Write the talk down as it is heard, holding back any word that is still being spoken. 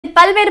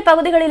பல்வேறு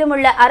பகுதிகளிலும்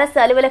உள்ள அரசு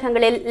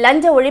அலுவலகங்களில்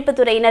லஞ்ச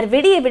ஒழிப்புத்துறையினர்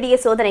விடிய விடிய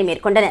சோதனை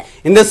மேற்கொண்டனர்.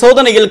 இந்த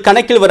சோதனையில்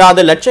கணக்கில்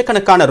வராத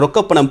லட்சக்கணக்கான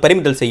ரொக்கப்பணம்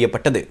பறிமுதல்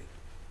செய்யப்பட்டது.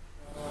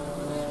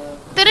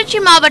 திருச்சி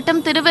மாவட்டம்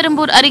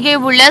திருவெரும்பூர் அருகே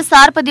உள்ள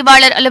சார்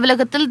பதிவாளர்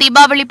அலுவலகத்தில்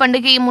தீபாவளி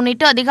பண்டிகையை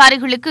முன்னிட்டு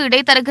அதிகாரிகளுக்கு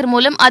இடைத்தரகர்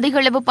மூலம் அதிக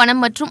அளவு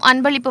பணம் மற்றும்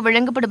அன்பளிப்பு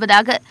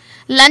வழங்கப்படுவதாக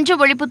லஞ்ச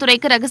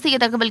ஒழிப்புத்துறைக்கு ரகசிய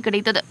தகவல்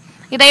கிடைத்தது.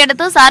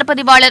 இதையடுத்து சார்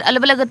பதிவாளர்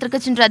அலுவலகத்திற்கு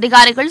சென்ற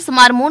அதிகாரிகள்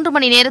சுமார் 3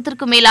 மணி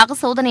நேரத்திற்கு மேலாக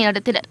சோதனை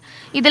நடத்தினர்.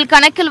 இதில்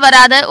கணக்கில்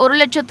வராத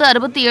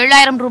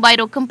 1,67,000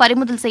 ரூபாய் ரொக்கம்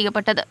பறிமுதல்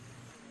செய்யப்பட்டது.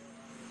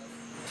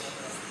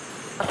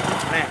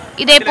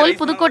 இதேபோல்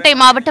புதுக்கோட்டை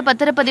மாவட்ட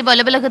பத்திரப்பதிவு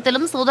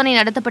அலுவலகத்திலும் சோதனை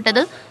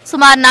நடத்தப்பட்டது.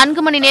 சுமார்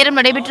 4 மணி நேரம்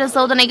நடைபெற்ற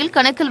சோதனையில்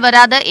கணக்கில்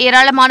வராத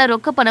ஏராளமான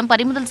ரொக்க பணம்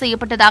பறிமுதல்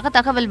செய்யப்பட்டதாக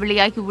தகவல்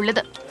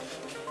வெளியாகியுள்ளது.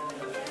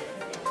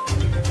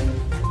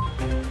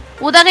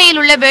 உதகையில்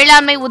உள்ள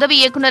வேளாண்மை உதவி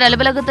இயக்குநர்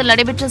அலுவலகத்தில்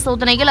நடைபெற்ற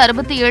சோதனையில்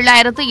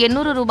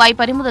 67,800 ரூபாய்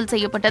பறிமுதல்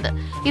செய்யப்பட்டது.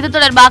 இது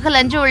தொடர்பாக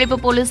லஞ்ச ஒழிப்பு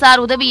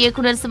போலீசார் உதவி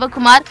இயக்குநர்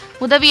சிவக்குமார்,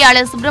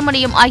 உதவியாளர்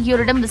சுப்பிரமணியம்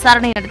ஆகியோரிடம்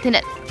விசாரணை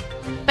நடத்தினர்.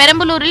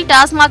 பெரம்பலூரில்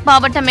டாஸ்மாக்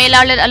மாவட்ட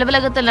மேலாளர்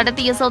அலுவலகத்தில்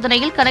நடத்திய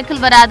சோதனையில்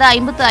கணக்கில் வராத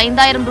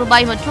 55,000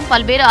 ரூபாய் மற்றும்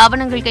பல்வேறு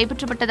ஆவணங்கள்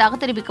கைப்பற்றப்பட்டதாக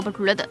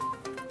தெரிவிக்கப்பட்டுள்ளது.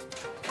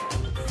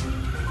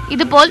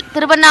 இதுபோல்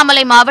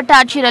திருவண்ணாமலை மாவட்ட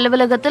ஆட்சியர்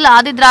அலுவலகத்தில்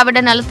ஆதிதிராவிட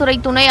நலத்துறை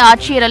துணை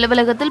ஆட்சியர்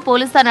அலுவலகத்தில்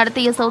போலீசார்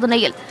நடத்திய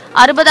சோதனையில்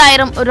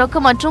 60,000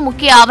 ரொக்கம் மற்றும்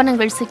முக்கிய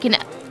ஆவணங்கள் சிக்கின.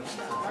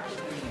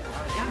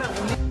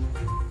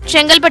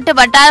 செங்கல்பட்டு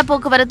வட்டார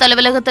போக்குவரத்து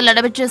அலுவலகத்தில்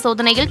நடைபெற்ற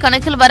சோதனையில்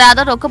கணக்கில்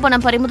வராத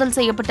ரொக்கப்பணம் பறிமுதல்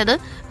செய்யப்பட்டது.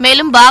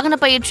 மேலும் வாகன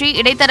பயிற்சி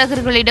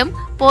இடைத்தரகர்களிடம்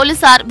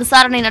போலீசார்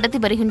விசாரணை நடத்தி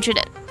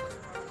வருகின்றனர்.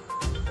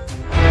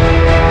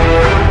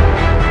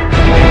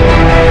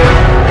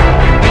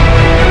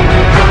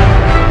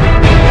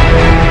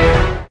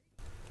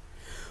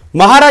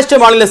 மகாராஷ்டிர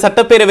மாநில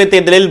சட்டப்பேரவை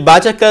தேர்தலில்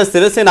பாஜக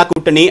சிவசேனா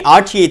கூட்டணி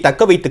ஆட்சியை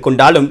தக்க வைத்துக்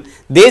கொண்டாலும்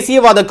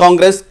தேசியவாத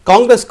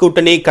காங்கிரஸ்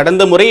கூட்டணி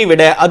கடந்த முறையை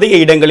விட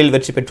அதிக இடங்களில்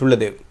வெற்றி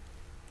பெற்றுள்ளது.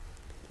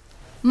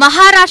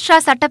 மகாராஷ்டிரா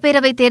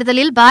சட்டப்பேரவை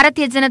தேர்தலில்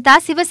பாரதிய ஜனதா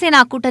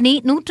சிவசேனா கூட்டணி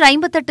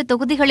 158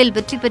 தொகுதிகளில்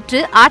வெற்றி பெற்று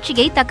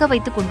ஆட்சியை தக்க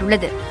வைத்துக்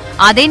கொண்டுள்ளது.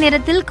 அதே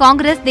நேரத்தில்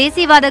காங்கிரஸ்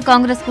தேசியவாத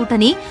காங்கிரஸ்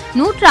கூட்டணி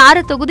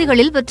 106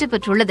 தொகுதிகளில் வெற்றி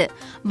பெற்றுள்ளது.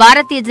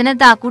 பாரதிய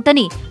ஜனதா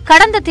கூட்டணி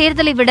கடந்த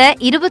தேர்தலை விட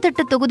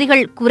 28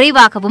 தொகுதிகள்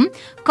குறைவாகவும்,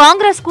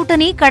 காங்கிரஸ்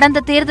கூட்டணி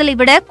கடந்த தேர்தலை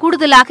விட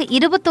கூடுதலாக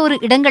 21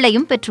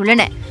 இடங்களையும்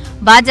பெற்றுள்ளன.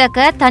 பாஜக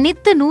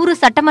தனித்து 100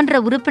 சட்டமன்ற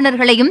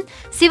உறுப்பினர்களையும்,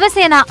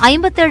 சிவசேனா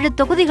 57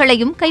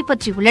 தொகுதிகளையும்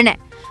கைப்பற்றியுள்ளன.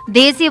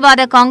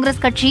 தேசியவாத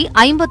காங்கிரஸ் கட்சி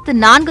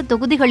 54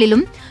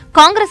 தொகுதிகளிலும்,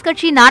 காங்கிரஸ்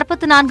கட்சி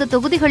 44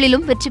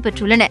 தொகுதிகளிலும் வெற்றி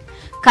பெற்றுள்ளன.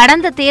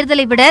 கடந்த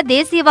தேர்தலை விட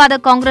தேசியவாத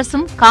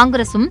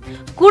காங்கிரசும்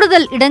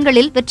கூடுதல்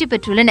இடங்களில் வெற்றி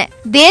பெற்றுள்ளன.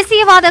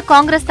 தேசியவாத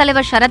காங்கிரஸ்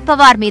தலைவர்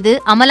சரத்பவார் மீது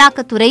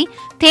அமலாக்கத்துறை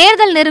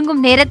தேர்தல்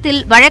நெருங்கும்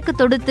நேரத்தில் வழக்கு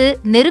தொடுத்து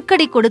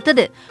நெருக்கடி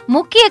கொடுத்தது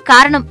முக்கிய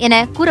காரணம்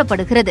என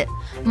கூறப்படுகிறது.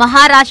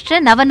 மகாராஷ்டிர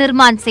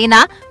நவநிர்மாண்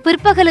சேனா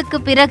பிற்பகலுக்கு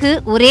பிறகு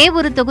ஒரே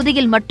ஒரு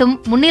தொகுதியில் மட்டும்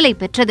முன்னிலை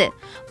பெற்றது.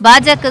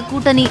 பாஜக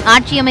கூட்டணி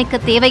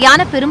ஆட்சியமைக்க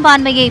தேவையான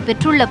பெரும்பான்மையை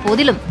பெற்றுள்ள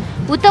போதிலும்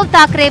உத்தவ்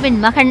தாக்கரேவின்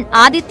மகன்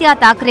ஆதித்யா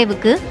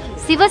தாக்கரேவுக்கு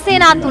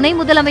சிவசேனா துணை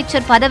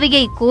முதலமைச்சர்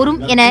பதவியை கோரும்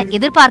என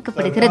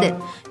எதிர்பார்க்கப்படுகிறது.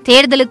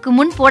 தேர்தலுக்கு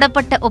முன்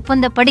போடப்பட்ட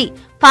ஒப்பந்தப்படி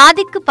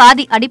பாதிக்கு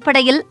பாதி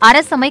அடிப்படையில்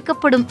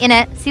அரசமைக்கப்படும் என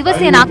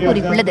சிவசேனா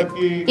கூறியுள்ளது.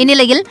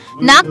 இந்நிலையில்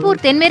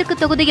நாக்பூர் தென்மேற்கு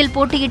தொகுதியில்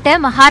போட்டியிட்ட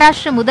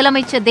மகாராஷ்டிர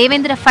முதலமைச்சர்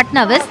தேவேந்திர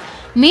பட்னாவிஸ்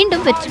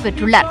மீண்டும் வெற்றி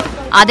பெற்றுள்ளார்.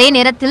 அதே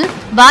நேரத்தில்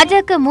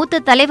பாஜக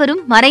மூத்த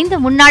தலைவரும் மறைந்த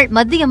முன்னாள்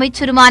மத்திய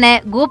அமைச்சருமான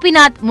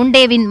கோபிநாத்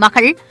முண்டேவின்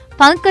மகள்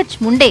பங்கஜ்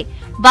முண்டே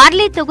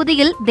பார்லி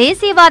தொகுதியில்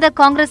தேசியவாத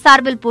காங்கிரஸ்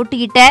சார்பில்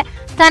போட்டியிட்ட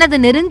தனது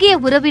நெருங்கிய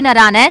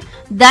உறவினரான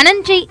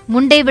தனஞ்சய்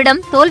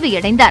முண்டேவிடம்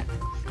தோல்வியடைந்தார்.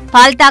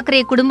 பால்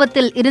தாக்கரே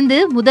குடும்பத்தில் இருந்து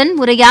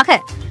முதன்முறையாக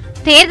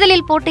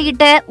தேர்தலில்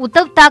போட்டியிட்ட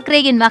உத்தவ்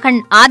தாக்கரேயின் மகன்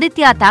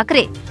ஆதித்யா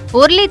தாக்கரே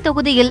ஒர்லி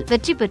தொகுதியில்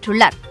வெற்றி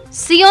பெற்றுள்ளார்.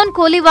 சியோன்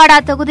கோலிவாடா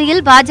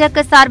தொகுதியில்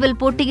பாஜக சார்பில்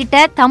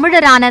போட்டியிட்ட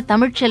தமிழரான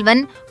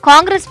தமிழ்ச்செல்வன்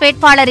காங்கிரஸ்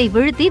வேட்பாளரை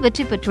வீழ்த்தி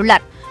வெற்றி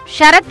பெற்றுள்ளார்.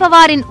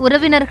 சரத்பவாரின்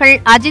உறவினர்கள்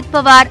அஜித்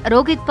பவார்,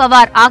 ரோஹித்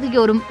பவார்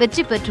ஆகியோரும்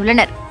வெற்றி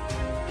பெற்றுள்ளனர்.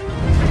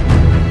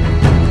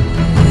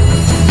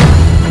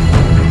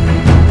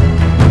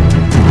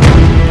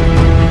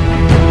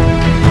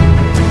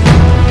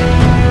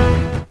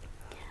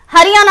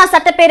 ஹரியானா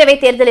சட்டப்பேரவை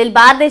தேர்தலில்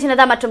பாரதிய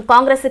ஜனதா மற்றும்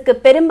காங்கிரசுக்கு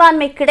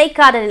பெரும்பான்மை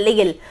கிடைக்காத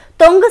நிலையில்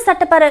தொங்கு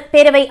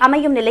சட்டப்பேரவை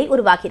அமையும் நிலை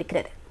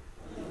உருவாகியிருக்கிறது.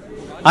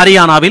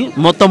 ஹரியானாவில்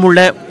மொத்தமுள்ள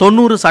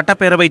 90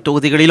 சட்டப்பேரவை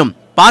தொகுதிகளிலும்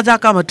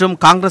பாஜக மற்றும்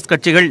காங்கிரஸ்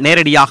கட்சிகள்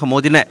நேரடியாக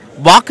மோதின.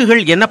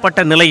 வாக்குகள் எண்ணப்பட்ட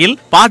நிலையில்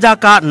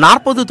பாஜக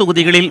 40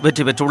 தொகுதிகளில்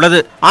வெற்றி பெற்றுள்ளது.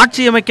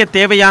 ஆட்சியமைக்க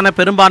தேவையான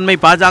பெரும்பான்மை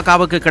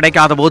பாஜகவுக்கு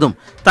கிடைக்காத போதும்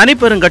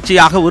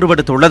தனிப்பெருங்கட்சியாக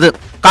உருவெடுத்துள்ளது.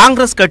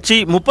 காங்கிரஸ் கட்சி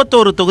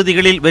 31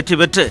 தொகுதிகளில் வெற்றி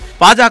பெற்று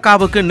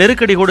பாஜகவுக்கு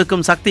நெருக்கடி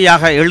கொடுக்கும்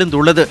சக்தியாக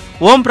எழுந்துள்ளது.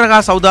 ஓம்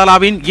பிரகாஷ்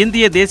சௌதாலாவின்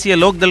இந்திய தேசிய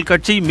லோக்தள்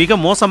கட்சி மிக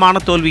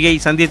மோசமான தோல்வியை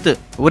சந்தித்து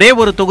ஒரே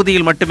ஒரு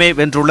தொகுதியில் மட்டுமே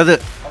வென்றுள்ளது.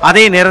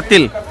 அதே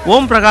நேரத்தில்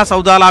ஓம் பிரகாஷ்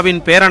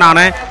சௌதாலாவின் பேரனான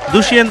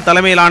துஷ்யந்த்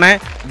தலைமையிலான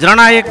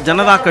ஜனநாயக்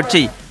ஜனதா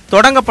கட்சி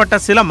தொடங்கப்பட்ட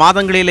சில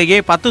மாதங்களிலேயே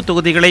 10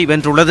 தொகுதிகளை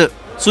வென்றுள்ளது.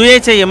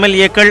 சுயேட்சை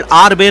எம்எல்ஏக்கள்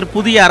 6 பேர்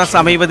புதிய அரசு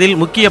அமைவதில்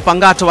முக்கிய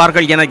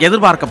பங்காற்றுவார்கள் என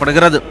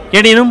எதிர்பார்க்கப்படுகிறது.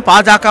 எனினும்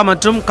பாஜக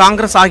மற்றும்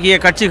காங்கிரஸ் ஆகிய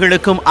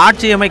கட்சிகளுக்கும்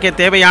ஆட்சி அமைக்க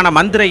தேவையான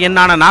மந்திர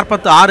எண்ணான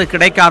 46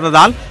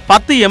 கிடைக்காததால்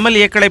 10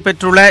 எம்எல்ஏக்களை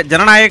பெற்றுள்ள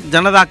ஜனநாயக்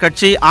ஜனதா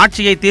கட்சி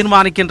ஆட்சியை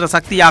தீர்மானிக்கின்ற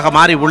சக்தியாக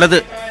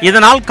மாறியுள்ளது.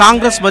 இதனால்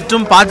காங்கிரஸ்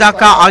மற்றும்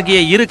பாஜக ஆகிய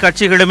இரு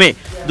கட்சிகளுமே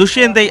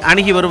துஷ்யந்தை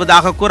அணுகி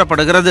வருவதாக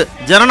கூறப்படுகிறது.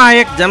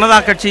 ஜனநாயக்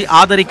ஜனதா கட்சி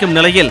ஆதரிக்கும்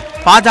நிலையில்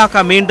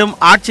பாஜக மீண்டும்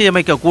ஆட்சி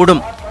அமைக்க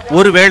கூடும்.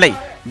 ஒருவேளை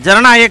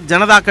ஜனநாயக்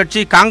ஜனதா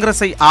கட்சி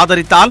காங்கிரஸை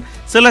ஆதரித்தால்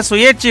சில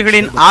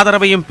சுயேட்சைகளின்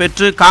ஆதரவையும்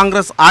பெற்று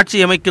காங்கிரஸ் ஆட்சி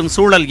அமைக்கும்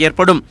சூழல்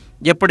ஏற்படும்.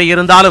 எப்படி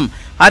இருந்தாலும்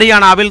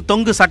ஹரியானாவில்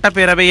தொங்கு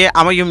சட்டப்பேரவையே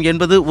அமையும்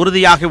என்பது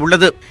உறுதியாகி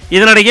உள்ளது.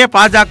 இதனிடையே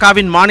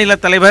பாஜகவின் மாநில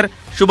தலைவர்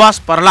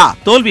சுபாஷ் பர்லா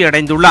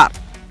தோல்வியடைந்துள்ளார்.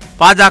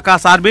 பாஜக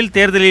சார்பில்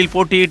தேர்தலில்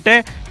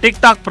போட்டியிட்ட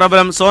டிக்டாக்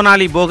பிரபலம்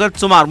சோனாலி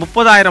போகத் சுமார்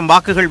 30,000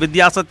 வாக்குகள்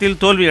வித்தியாசத்தில்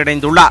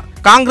தோல்வியடைந்துள்ளார்.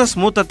 காங்கிரஸ்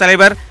மூத்த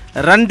தலைவர்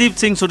ரன்தீப்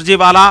சிங்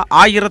சுர்ஜிவாலா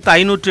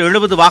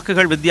 1570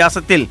 வாக்குகள்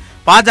வித்தியாசத்தில்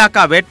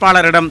பாஜக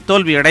வேட்பாளரிடம்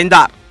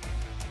தோல்வியடைந்தார்.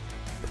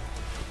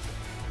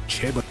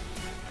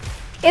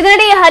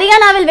 இதனிடையே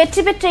ஹரியானாவில்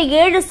வெற்றி பெற்ற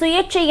 7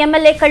 சுயேட்சை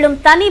எம்எல்ஏக்களும்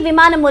தனி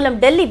விமானம் மூலம்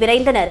டெல்லி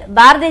விரைந்தனர்.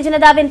 பாரதிய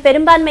ஜனதாவின்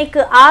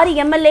பெரும்பான்மைக்கு 6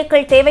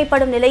 எம்எல்ஏக்கள்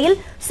தேவைப்படும் நிலையில்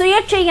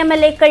சுயேட்சை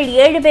எம்எல்ஏக்கள்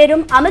 7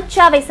 பேரும்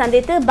அமித்ஷாவை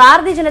சந்தித்து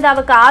பாரதிய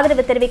ஜனதாவுக்கு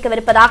ஆதரவு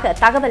தெரிவிக்கவிருப்பதாக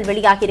தகவல்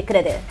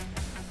வெளியாகியிருக்கிறது.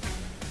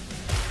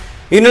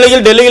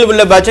 இந்நிலையில் டெல்லியில்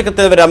உள்ள பாஜக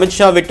தலைவர்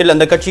அமித்ஷா வீட்டில்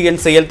அந்த கட்சியின்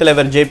செயல்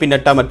தலைவர் ஜே பி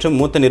நட்டா மற்றும்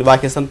மூத்த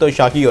நிர்வாகி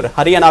சந்தோஷ் ஆகியோர்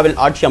ஹரியானாவில்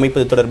ஆட்சி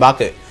அமைப்பது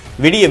தொடர்பாக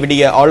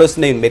விடிய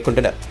ஆலோசனை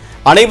மேற்கொண்டனர்.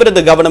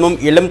 அனைவரது கவனமும்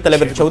இளம்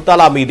தலைவர்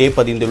சௌதாலா மீதே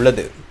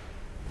பதிந்துள்ளது.